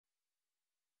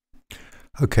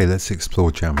Okay, let's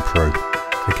explore Jamm Pro.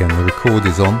 Again, the record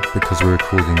is on because we're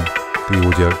recording the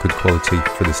audio at good quality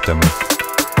for this demo.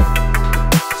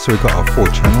 So we've got our 4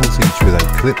 channels, each with 8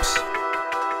 clips.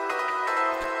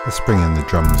 Let's bring in the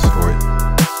drums for it.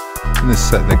 In this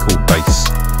set they're called bass.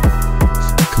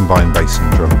 Combined bass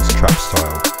and drums, trap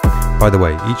style. By the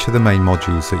way, each of the main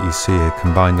modules that you see here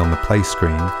combined on the play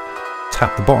screen,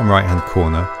 tap the bottom right hand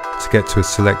corner to get to a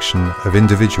selection of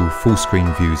individual full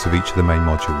screen views of each of the main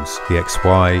modules, the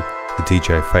XY, the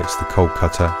DJ effects, the cold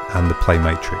cutter and the play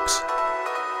matrix.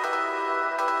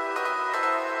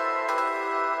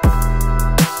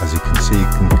 As you can see, you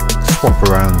can swap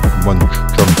around from one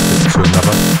drum clip to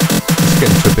another. Let's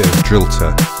get into a bit of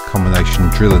filter, combination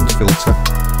drill and filter,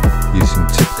 using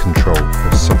tip control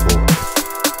for subtle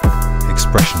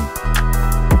expression.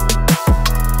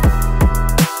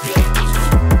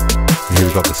 And here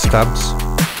we've got the stabs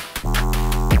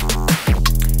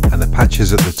and the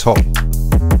patches at the top.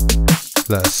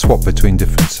 Let us swap between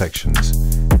different sections.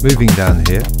 Moving down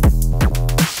here,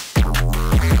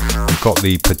 we've got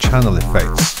the per channel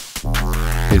effects.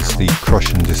 Here's the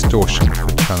crush and distortion for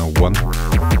channel 1.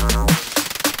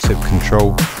 Tip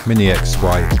control, mini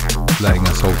XY, letting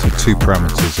us alter 2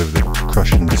 parameters of the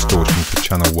crush and distortion for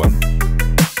channel 1.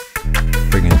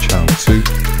 Bring in channel 2,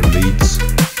 the leads.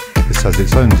 This has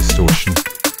its own distortion.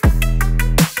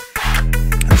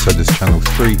 And so does channel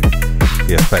 3,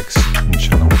 the effects in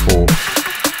channel 4.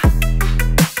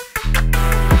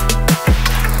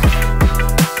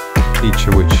 Each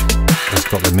of which has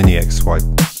got the mini XY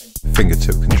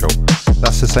fingertip control.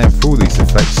 That's the same for all these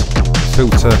effects. The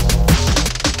filter,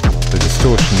 the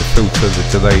distortion, the filter, the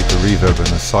delay, the reverb and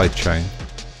the sidechain.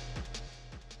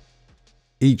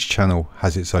 Each channel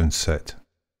has its own set.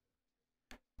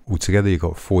 Altogether you've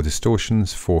got 4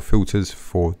 distortions, 4 filters,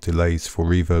 4 delays, 4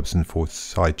 reverbs and 4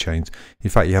 sidechains. In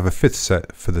fact you have a 5th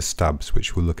set for the stabs,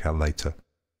 which we'll look at later.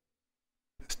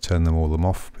 Let's turn them all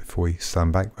off before we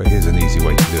stand back, but here's an easy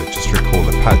way to do it. Just recall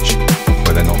the patch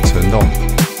where they're not turned on.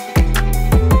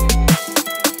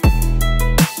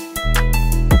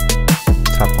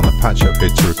 Tap on the patch up here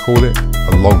to record it,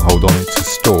 and long hold on it to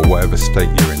store whatever state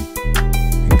you're in,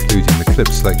 including the clip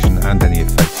selection and any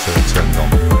effects that are turned on.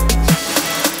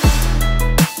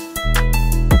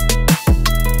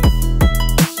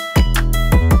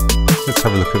 Let's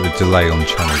have a look at the delay on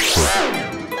channel 2.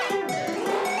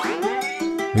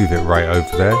 Move it right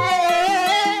over there.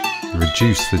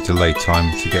 Reduce the delay time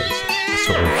to get a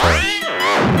sort of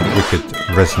wicked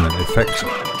resonant effect.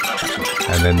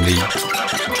 And then the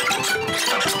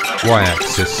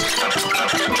y-axis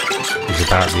is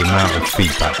about the amount of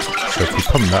feedback. So if you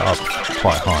pump that up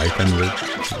quite high, then the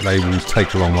delay will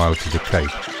take a long while to decay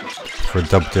for a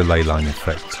dub delay line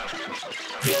effect.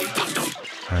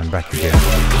 And back again.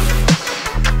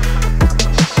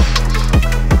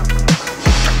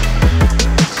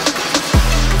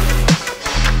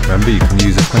 Remember, you can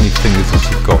use as many fingers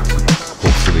as you've got to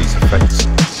alter these effects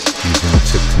using the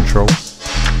tip control.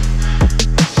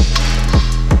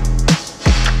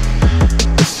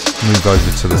 Let's move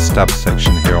over to the stab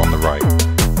section here on the right.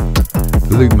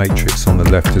 The loop matrix on the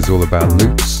left is all about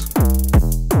loops.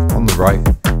 On the right,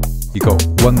 you got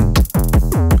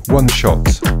one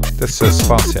shot. Let's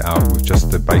sparse it out with just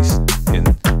the bass in.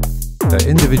 They're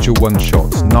individual one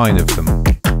shots, 9 of them.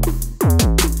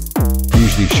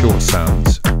 Usually short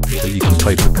sounds that you can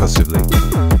play percussively.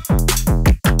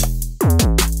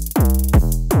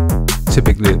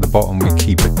 Typically at the bottom we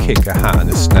keep a kick, a hat and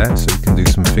a snare so you can do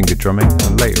some finger drumming,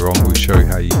 and later on we'll show you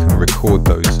how you can record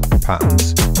those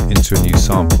patterns into a new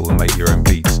sample and make your own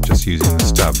beats just using the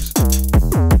stabs.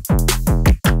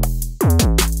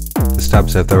 The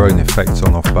stabs have their own effects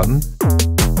on off button,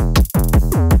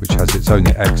 which has its own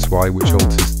XY which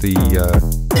alters the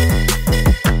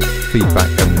feedback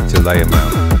and the delay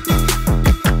amount.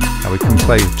 Now we can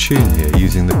play a tune here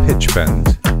using the pitch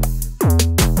bend,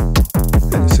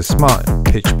 and it's a smart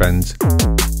pitch bend.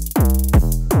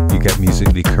 You get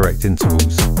musically correct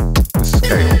intervals, the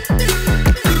scale.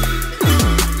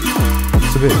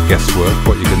 It's a bit of guesswork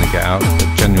what you're going to get out,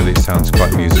 but generally it sounds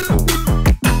quite musical.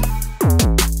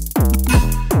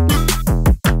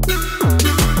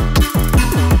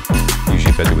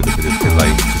 Usually better with a bit of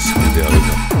delay to smooth it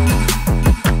over.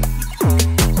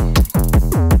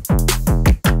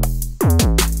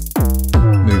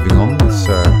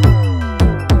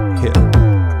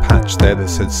 There that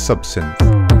says subsynth.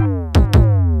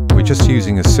 We're just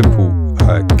using a simple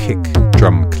kick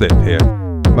drum clip here.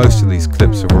 Most of these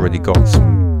clips have already got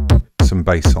some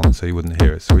bass on, so you wouldn't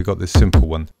hear it. So we've got this simple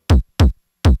one.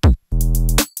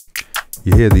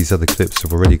 You hear these other clips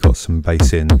have already got some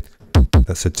bass in.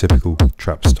 That's a typical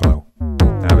trap style.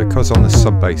 Now because on the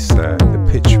sub bass there, the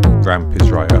pitch ramp is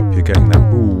right up, you're getting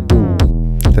that woo woo.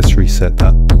 Let's reset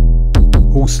that.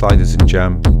 All sliders in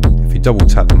Jamm, if you double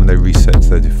tap them, they reset to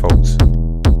their defaults.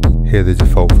 Here the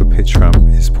default for pitch ramp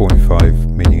is 0.5,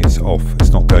 meaning it's off,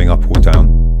 it's not going up or down.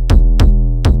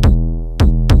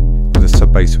 With the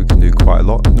sub bass we can do quite a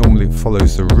lot. Normally it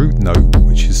follows the root note,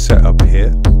 which is set up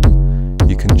here.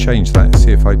 You can change that and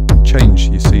see if I change,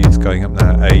 you see it's going up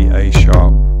now, A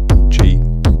sharp, G.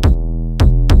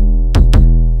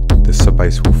 The sub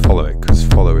bass will follow it because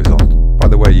follow is on. By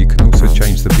the way, you can also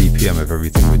change the BPM of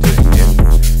everything we're doing here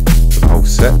for the whole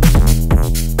set.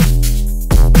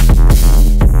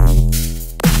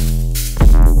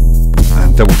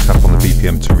 And double tap on the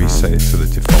BPM to reset it to the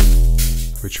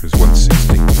default, which was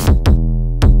 160.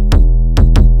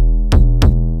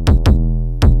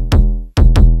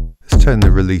 Turn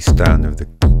the release down of the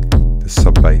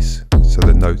sub bass so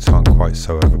the notes aren't quite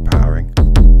so overpowering,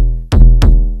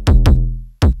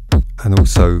 and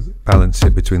also balance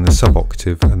it between the sub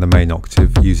octave and the main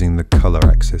octave using the color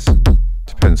axis.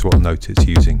 Depends what note it's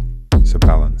using, it's a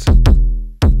balance.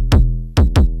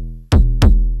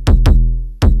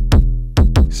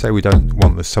 Say we don't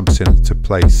want the sub synth to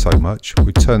play so much,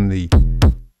 we turn the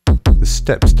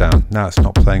steps down. Now it's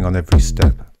not playing on every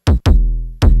step.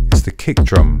 It's the kick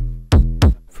drum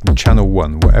from channel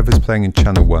 1, whatever's playing in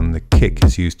channel 1, the kick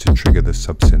is used to trigger the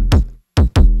sub-synth.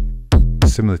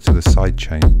 Similar to the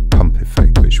sidechain pump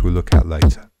effect, which we'll look at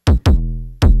later.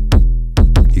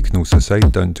 You can also say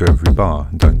don't do every bar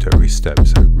and don't do every step,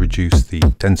 so reduce the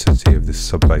density of this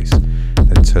sub-bass,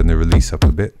 then turn the release up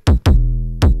a bit.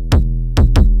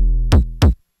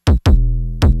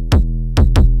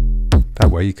 That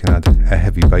way you can add a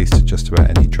heavy bass to just about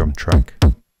any drum track.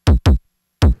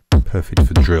 Perfect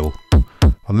for drill.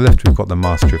 On the left we've got the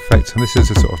master effects, and this is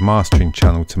a sort of mastering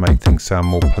channel to make things sound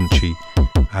more punchy,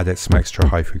 add it some extra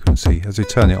high frequency. As we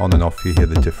turn it on and off you hear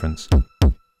the difference.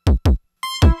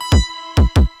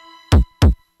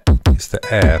 It's the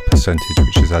air percentage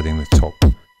which is adding the top.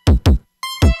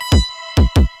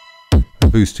 A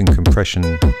boost and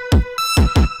compression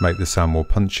make the sound more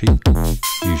punchy.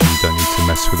 Usually you don't need to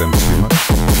mess with them too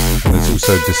much. And there's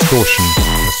also distortion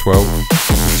as well.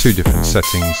 Two different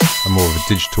settings, a more of a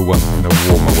digital one and a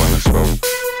warmer one as well.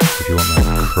 If you want that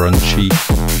crunchy,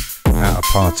 at a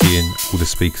party and all the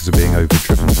speakers are being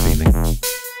overdriven feeling.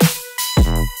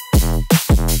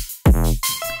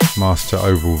 Master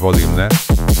overall volume there.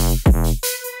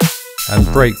 And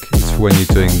break is for when you're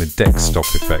doing the deck stop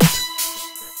effect.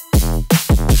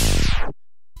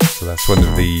 So that's one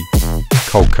of the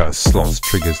cold cut slots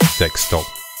triggers the deck stop.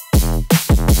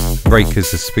 Break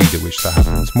is the speed at which that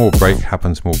happens. More break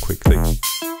happens more quickly.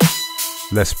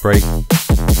 Less break,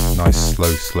 nice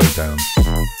slow down.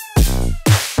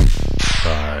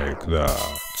 Like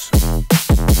that.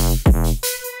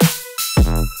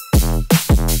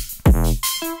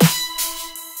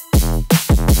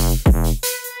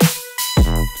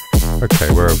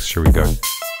 Okay, where else shall we go?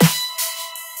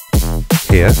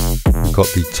 Here, we've got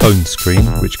the tone screen,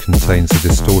 which contains the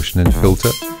distortion and filter.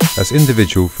 That's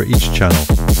individual for each channel.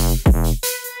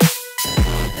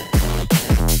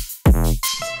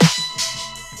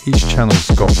 Each channel's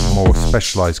got more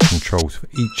specialized controls for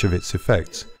each of its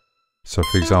effects. So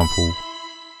for example,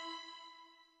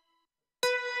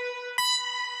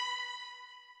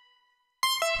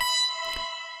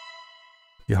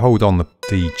 you hold on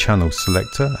the channel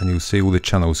selector and you'll see all the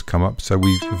channels come up. So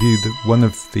we view one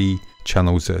of the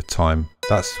channels at a time.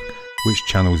 That's which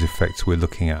channel's effects we're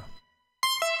looking at.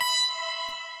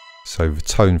 So the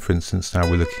tone, for instance, now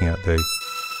we're looking at the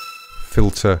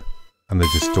filter and the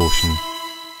distortion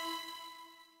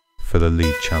for the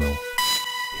lead channel.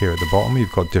 Here at the bottom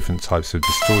you've got different types of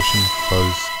distortion,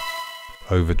 fuzz,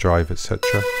 overdrive, etc.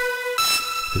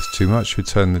 If it's too much we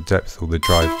turn the depth or the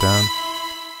drive down.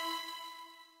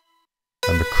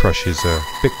 And the crush is a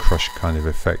bit crush kind of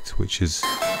effect, which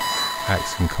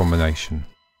acts in combination.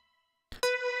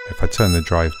 If I turn the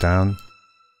drive down,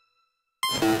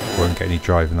 I won't get any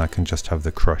drive and I can just have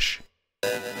the crush.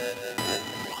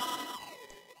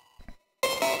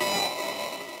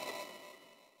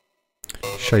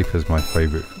 Shape is my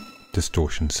favourite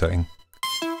distortion setting,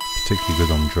 particularly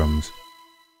good on drums.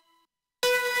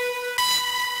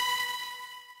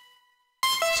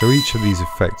 So each of these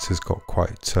effects has got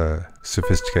quite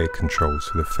sophisticated controls.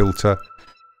 For the filter,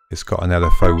 it's got an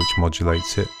LFO which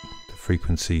modulates it. The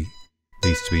frequency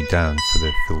needs to be down for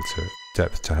the filter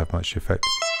depth to have much effect.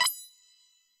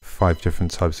 5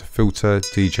 different types of filter: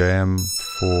 DJM,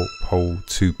 4-pole,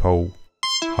 2-pole,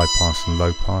 high pass and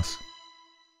low pass.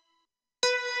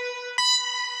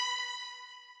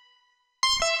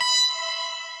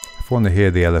 If I want to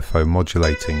hear the LFO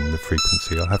modulating the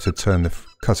frequency, I'll have to turn the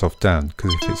cutoff down,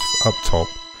 because if it's up top,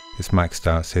 it's maxed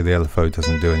out, so the LFO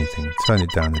doesn't do anything. Turn it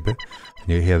down a bit, and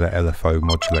you hear that LFO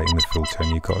modulating the filter,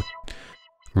 and you've got a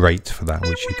rate for that,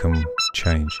 which you can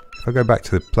change. If I go back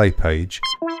to the play page,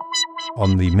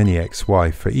 on the Mini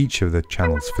XY, for each of the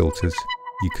channel's filters,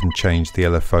 you can change the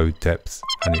LFO depth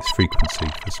and its frequency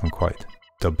for some quite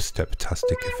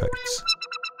dubstep-tastic effects.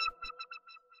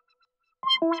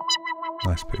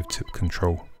 Nice bit of tip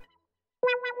control.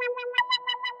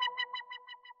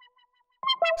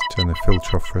 Let's turn the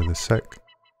filter off for a sec.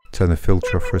 Turn the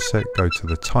filter off for a sec, go to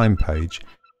the time page,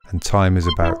 and time is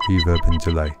about reverb and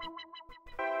delay.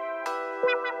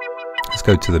 Let's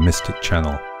go to the Mystic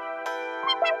channel.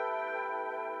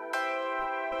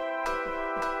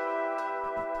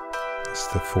 That's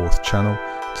the 4th channel.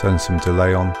 Turn some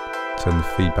delay on, turn the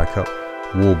feedback up.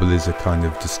 Warble is a kind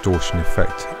of distortion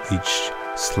effect. Each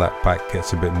slap back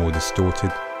gets a bit more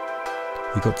distorted.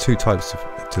 You've got 2 types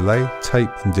of delay, tape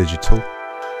and digital.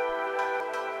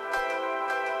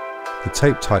 The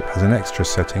tape type has an extra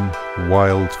setting,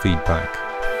 wild feedback.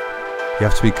 You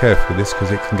have to be careful with this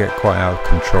because it can get quite out of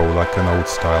control, like an old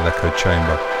style echo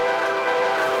chamber.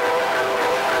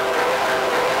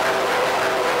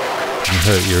 You can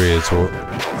hurt your ears or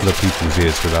other people's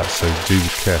ears with that, so do be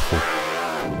careful.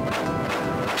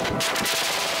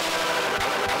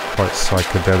 Quite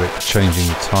psychedelic, changing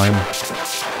the time.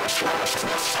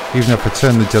 Even if I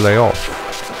turn the delay off,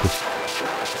 it's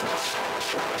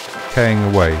decaying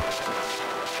away.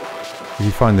 If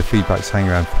you find the feedback's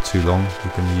hanging around for too long, you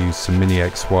can use some Mini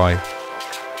XY,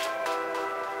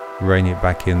 rein it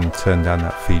back in, turn down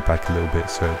that feedback a little bit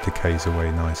so it decays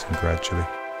away nice and gradually.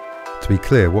 To be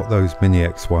clear, what those Mini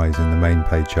XYs in the main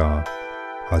page are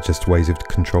just ways of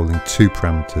controlling 2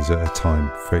 parameters at a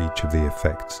time for each of the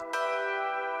effects.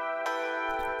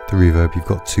 The reverb, you've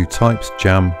got 2 types,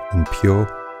 Jamm and Pure,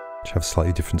 which have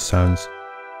slightly different sounds.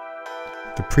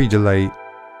 The pre-delay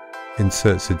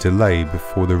inserts a delay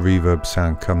before the reverb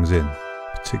sound comes in,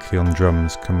 particularly on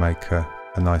drums, can make a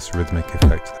nice rhythmic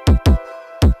effect.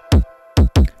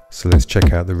 So let's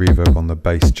check out the reverb on the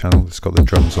bass channel. It's got the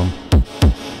drums on.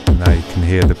 And now you can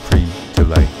hear the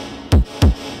pre-delay.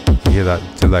 You hear that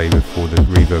delay before the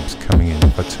reverb's coming in.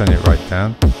 If I turn it right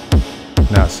down,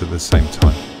 now it's at the same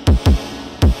time.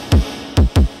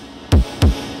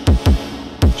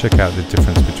 Check out the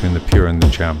difference between the Pure and the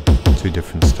Jamm, 2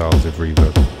 different styles of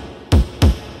reverb.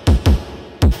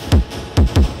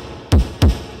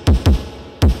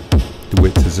 The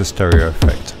width is a stereo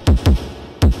effect.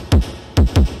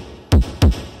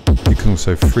 You can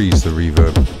also freeze the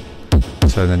reverb,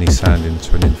 turn any sound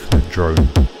into an infinite drone.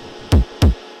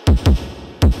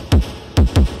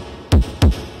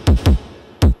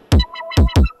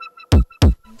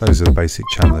 Those are the basic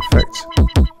channel effects.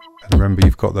 And remember,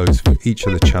 you've got those for each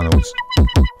of the channels.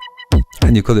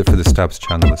 And you've got it for the Stabs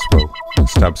channel as well. The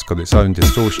Stabs got its own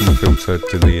distortion filter,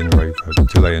 delay and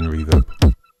reverb.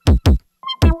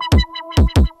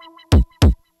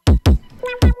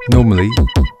 Normally,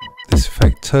 this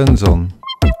effect turns on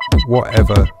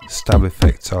whatever stab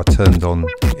effects are turned on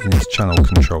in its channel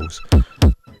controls.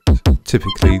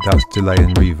 Typically that's delay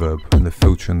and reverb, and the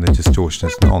filter and the distortion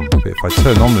isn't on. But if I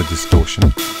turn on the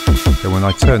distortion, then when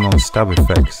I turn on stab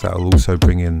effects, that will also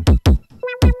bring in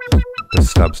the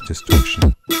stab's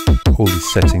distortion. All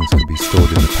these settings can be stored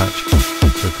in the patch.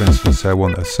 So for instance, say I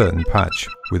want a certain patch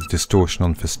with distortion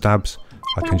on for stabs,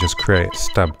 I can just create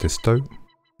stab disto.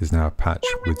 Is now a patch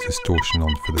with distortion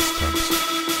on for the stabs.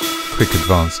 Quick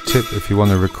advanced tip: if you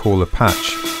want to recall a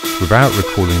patch without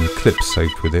recalling the clips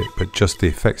saved with it, but just the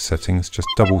effects settings, just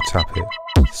double tap it.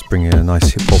 Let's bring in a nice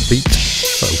hip hop beat.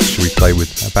 So should we play with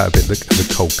about a bit of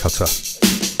the cold cutter?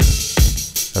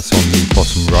 That's on the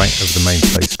bottom right of the main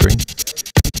play screen.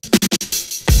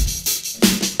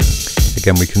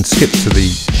 Again, we can skip to the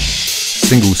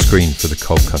single screen for the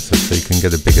cold cutter so you can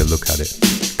get a bigger look at it,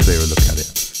 clearer look at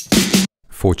it.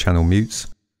 4 channel mutes,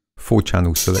 4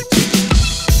 channel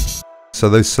selectors. So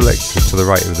those selectors to the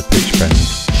right of the pitch bend,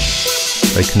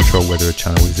 they control whether a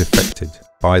channel is affected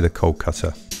by the cold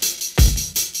cutter.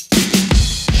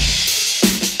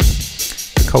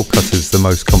 The cold cutter is the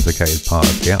most complicated part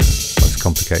of the app, most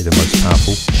complicated and most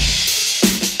powerful.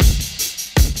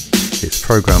 It's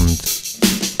programmed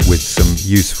with some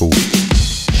useful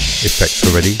effects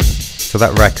already. So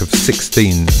that rack of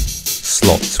 16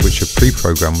 slots which are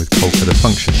pre-programmed with cold cutter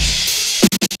functions.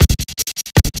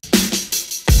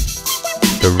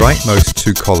 The rightmost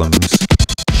 2 columns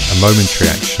are momentary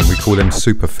action, we call them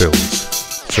super fills.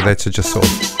 So they're to just sort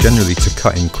of generally to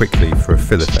cut in quickly for a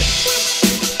fill effect.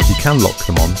 You can lock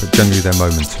them on, but generally they're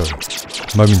momentary.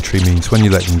 Momentary means when you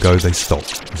let them go, they stop.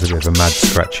 It's a bit of a mad,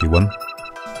 scratchy one.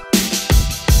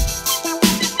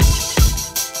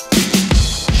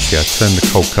 See, I turned the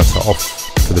cold cutter off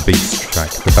for the beats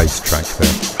track, the bass track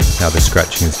there. Now the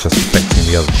scratching is just affecting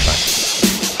the other tracks.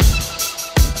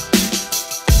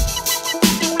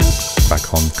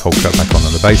 Back on, cold cut back on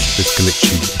the bass. This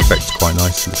glitchy effect's quite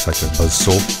nice. It looks like a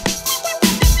buzzsaw.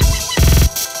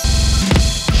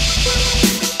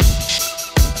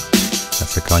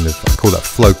 That's a kind of, I call that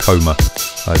flow coma,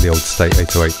 like the old State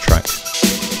 808 track.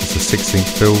 It's a 16th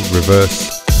fill,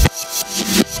 reverse,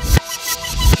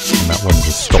 and that one's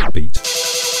a stop beat.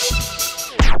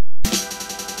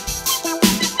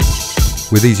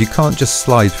 With these you can't just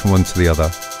slide from one to the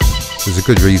other. There's a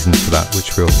good reason for that,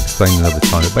 which we'll explain another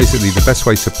time. But basically the best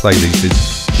way to play these is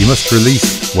you must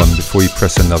release one before you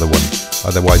press another one,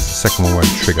 otherwise the second one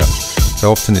won't trigger. So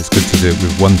often it's good to do it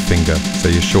with one finger, so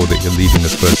you're sure that you're leaving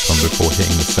the first one before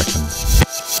hitting the second.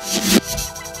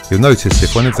 You'll notice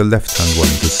if one of the left-hand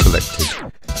ones is selected,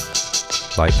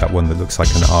 like that one that looks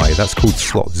like an eye, that's called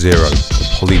slot 0, the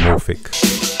polymorphic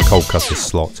cold cutter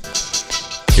slot.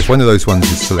 If one of those ones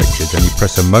is selected and you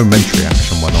press a momentary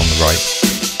action one on the right,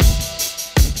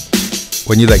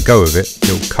 when you let go of it,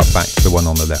 it'll cut back to the one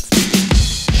on the left.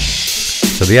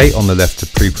 So the 8 on the left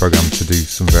are pre-programmed to do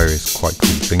some various quite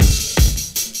cool things.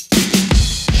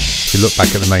 If you look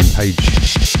back at the main page,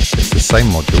 it's the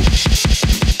same module.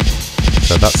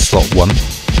 So that's slot 1,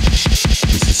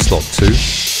 this is slot 2.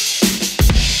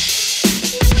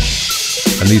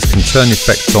 And these can turn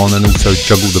effects on and also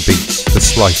juggle the beats, the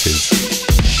slices.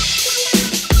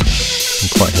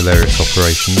 Some quite hilarious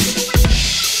operations.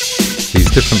 These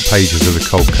different pages of the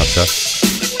cold cutter.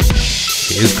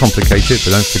 It is complicated,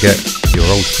 but don't forget your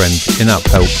old friend in-app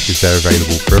help is there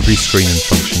available for every screen and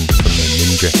function from the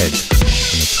Ninja head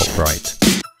in the top right.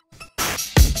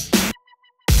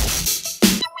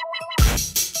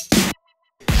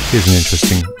 Here's an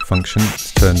interesting function.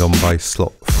 It's turned on by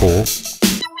slot 3.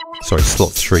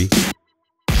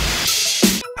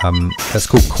 That's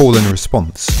called call and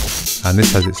response, and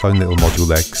this has its own little module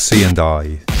there, C and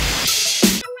I.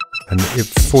 And it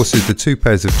forces the two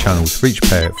pairs of channels. For each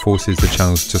pair, it forces the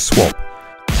channels to swap.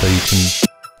 So you can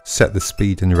set the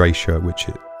speed and ratio at which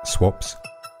it swaps.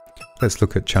 Let's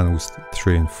look at channels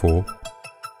 3 and 4.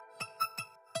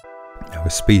 Now we'll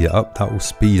speed it up. That will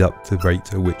speed up the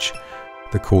rate at which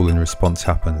the call and response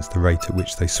happens, the rate at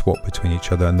which they swap between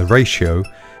each other. And the ratio,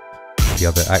 the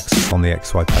other axis on the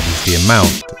XY pad, is the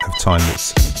amount of time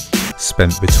that's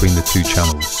spent between the two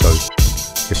channels. So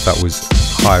if that was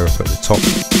higher up at the top,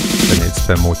 then it'd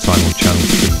spend more time on channel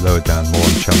 2, lower down, more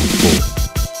on channel 4.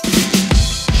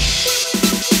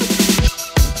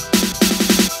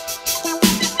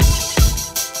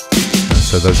 And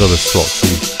so those other slots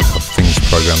all have things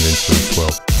programmed into them as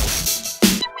well.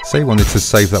 Say you wanted to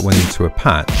save that one into a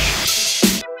patch,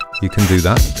 you can do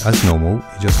that as normal.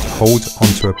 You just hold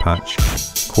onto a patch,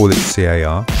 call it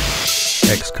CAR,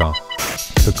 XCAR,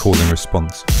 for call and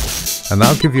response. And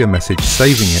that'll give you a message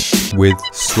saving it with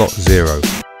slot 0.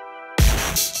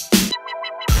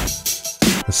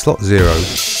 The slot 0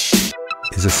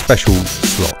 is a special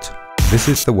slot. This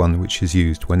is the one which is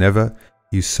used whenever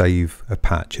you save a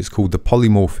patch. It's called the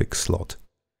polymorphic slot.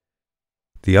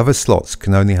 The other slots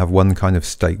can only have one kind of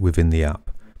state within the app,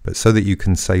 but so that you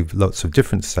can save lots of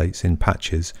different states in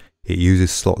patches, it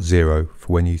uses slot 0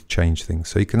 for when you change things.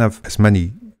 So you can have as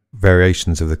many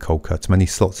variations of the cold cut, as many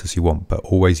slots as you want, but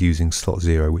always using slot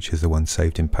 0, which is the one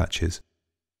saved in patches.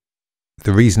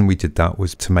 The reason we did that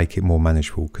was to make it more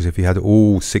manageable, because if you had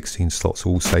all 16 slots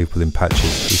all savable in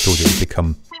patches, we thought it would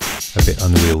become a bit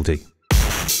unwieldy.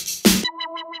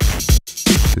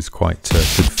 This is quite a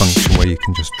good function where you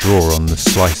can just draw on the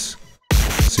slice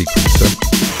sequencer.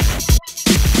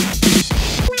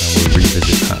 And we'll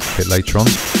revisit that a bit later on.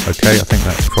 Okay, I think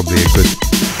that's probably a good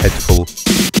headful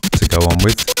to go on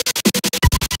with.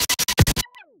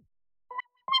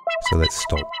 So let's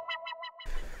stop.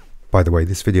 By the way,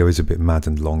 this video is a bit mad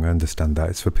and long, I understand that.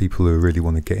 It's for people who really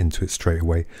want to get into it straight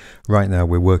away. Right now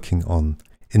we're working on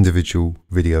individual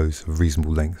videos of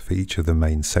reasonable length for each of the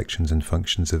main sections and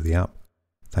functions of the app.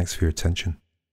 Thanks for your attention.